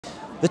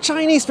The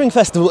Chinese Spring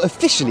Festival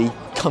officially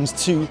comes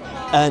to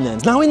an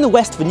end. Now in the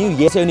West for New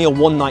Year, it's only a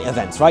one-night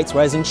event, right?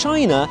 Whereas in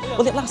China,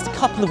 well, it lasts a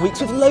couple of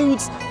weeks with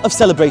loads of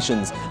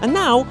celebrations. And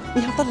now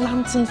we have the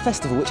Lantern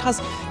Festival, which has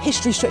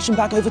history stretching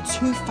back over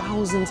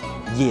 2,000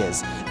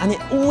 years. And it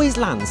always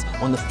lands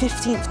on the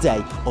 15th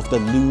day of the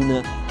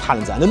lunar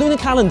calendar. And the lunar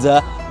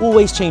calendar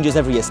always changes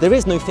every year, so there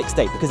is no fixed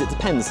date because it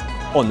depends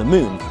on the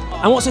moon.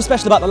 And what's so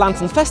special about the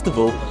Lantern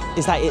Festival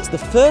is that it's the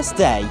first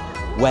day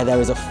where there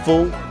is a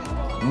full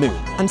moon.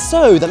 And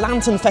so the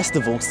Lantern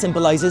Festival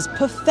symbolises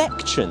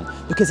perfection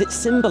because it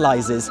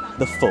symbolises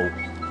the full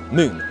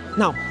moon.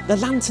 Now, the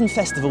Lantern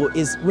Festival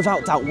is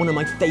without doubt one of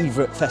my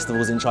favourite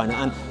festivals in China,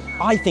 and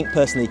I think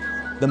personally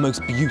the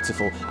most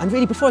beautiful. And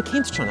really, before I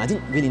came to China, I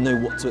didn't really know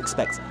what to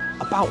expect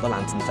about the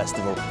Lantern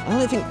Festival. And I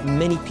don't think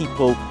many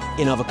people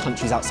in other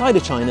countries outside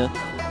of China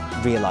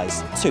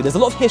realise too. There's a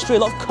lot of history, a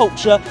lot of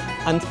culture,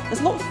 and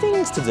there's a lot of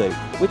things to do,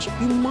 which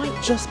you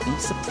might just be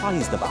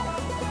surprised about.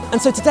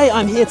 And so today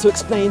I'm here to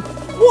explain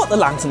what the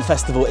Lantern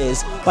Festival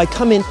is by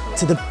coming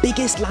to the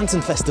biggest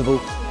Lantern Festival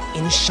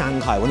in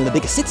Shanghai, one of the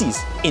biggest cities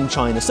in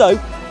China. So,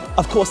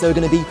 of course, there are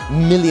going to be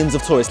millions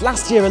of tourists.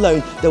 Last year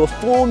alone, there were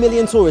 4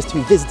 million tourists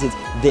who visited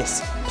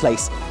this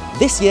place.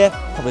 This year,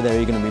 probably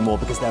there are going to be more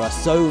because there are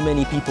so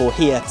many people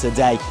here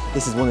today.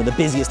 This is one of the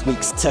busiest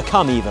weeks to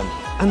come even.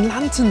 And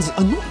lanterns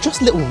are not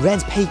just little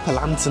red paper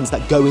lanterns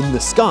that go in the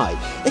sky.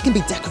 They can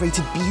be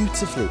decorated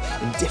beautifully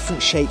in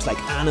different shapes like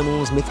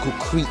animals, mythical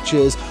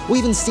creatures, or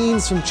even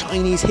scenes from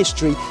Chinese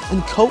history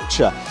and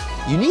culture.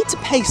 You need to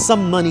pay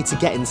some money to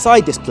get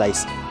inside this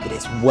place, but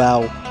it's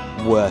well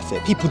worth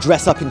it. People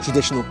dress up in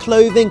traditional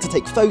clothing to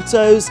take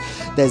photos.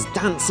 There's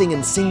dancing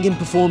and singing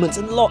performance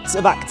and lots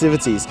of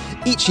activities.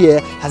 Each year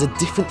has a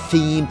different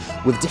theme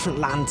with different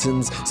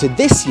lanterns. So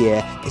this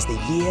year is the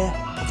year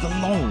of the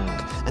long.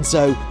 And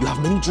so you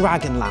have many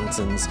dragon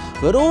lanterns,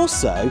 but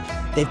also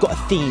they've got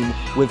a theme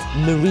with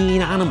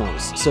marine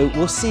animals. So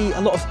we'll see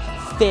a lot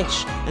of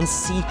fish and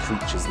sea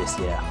creatures this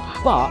year.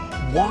 But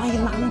why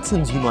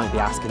lanterns, you might be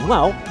asking?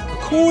 Well,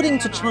 according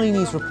to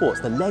Chinese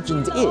reports, the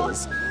legend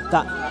is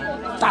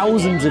that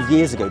thousands of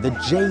years ago, the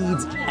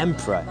Jade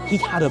Emperor, he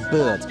had a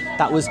bird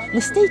that was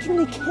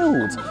mistakenly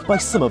killed by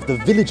some of the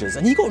villagers,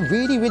 and he got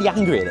really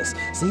angry at this,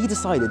 so he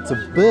decided to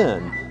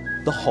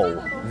burn the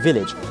whole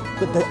village.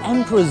 But the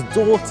Emperor's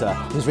daughter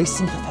was very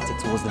sympathetic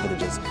towards the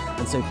villagers,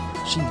 and so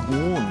she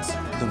warned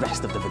the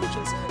rest of the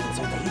villagers. And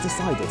so they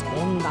decided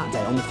on that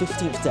day, on the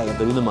 15th day of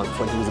the lunar month,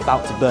 when he was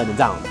about to burn it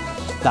down,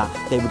 that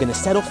they were going to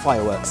set off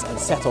fireworks and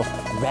set off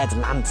red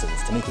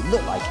lanterns to make it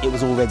look like it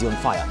was already on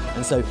fire.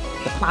 And so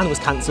the plan was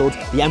cancelled.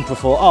 The Emperor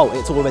thought, oh,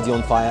 it's already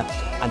on fire,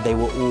 and they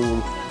were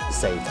all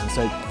saved. And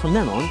so from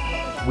then on,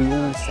 we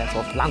all set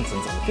off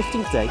lanterns on the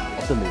 15th day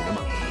of the lunar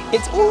month.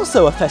 It's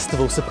also a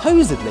festival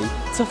supposedly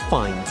to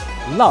find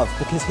love,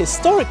 because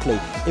historically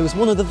it was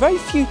one of the very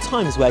few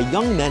times where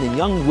young men and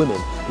young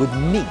women would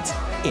meet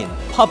in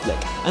public.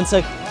 And so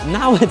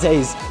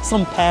nowadays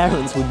some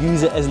parents would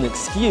use it as an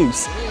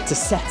excuse to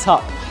set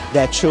up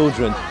their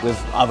children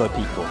with other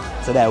people.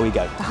 So there we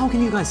go. How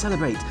can you guys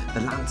celebrate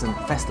the Lantern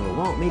Festival?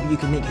 Well, maybe you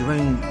can make your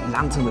own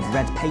lantern with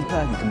red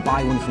paper, you can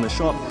buy one from a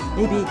shop.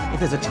 Maybe if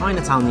there's a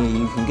Chinatown near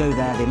you, you can go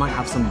there, they might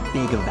have some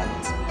big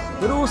event.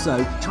 But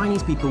also,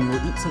 Chinese people will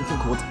eat something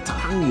called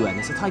Shangyuan.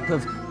 It's a type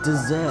of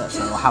dessert that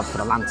they'll have for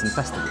the Lantern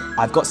Festival.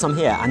 I've got some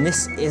here, and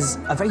this is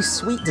a very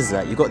sweet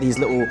dessert. You've got these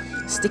little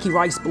sticky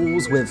rice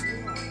balls with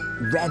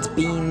red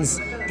beans.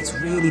 It's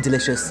really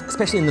delicious,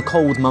 especially in the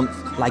cold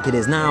month like it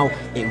is now.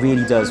 It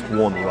really does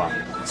warm you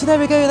up. So there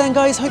we go then,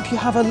 guys. Hope you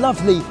have a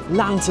lovely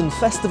Lantern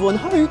Festival, and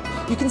hope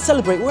you can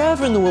celebrate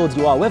wherever in the world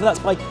you are, whether that's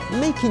by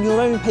making your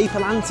own paper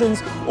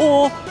lanterns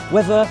or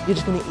whether you're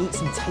just going to eat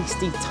some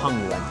tasty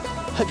Shangyuan.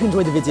 Hope you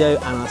enjoyed the video,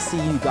 and I'll see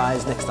you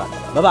guys next time.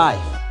 Bye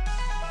bye.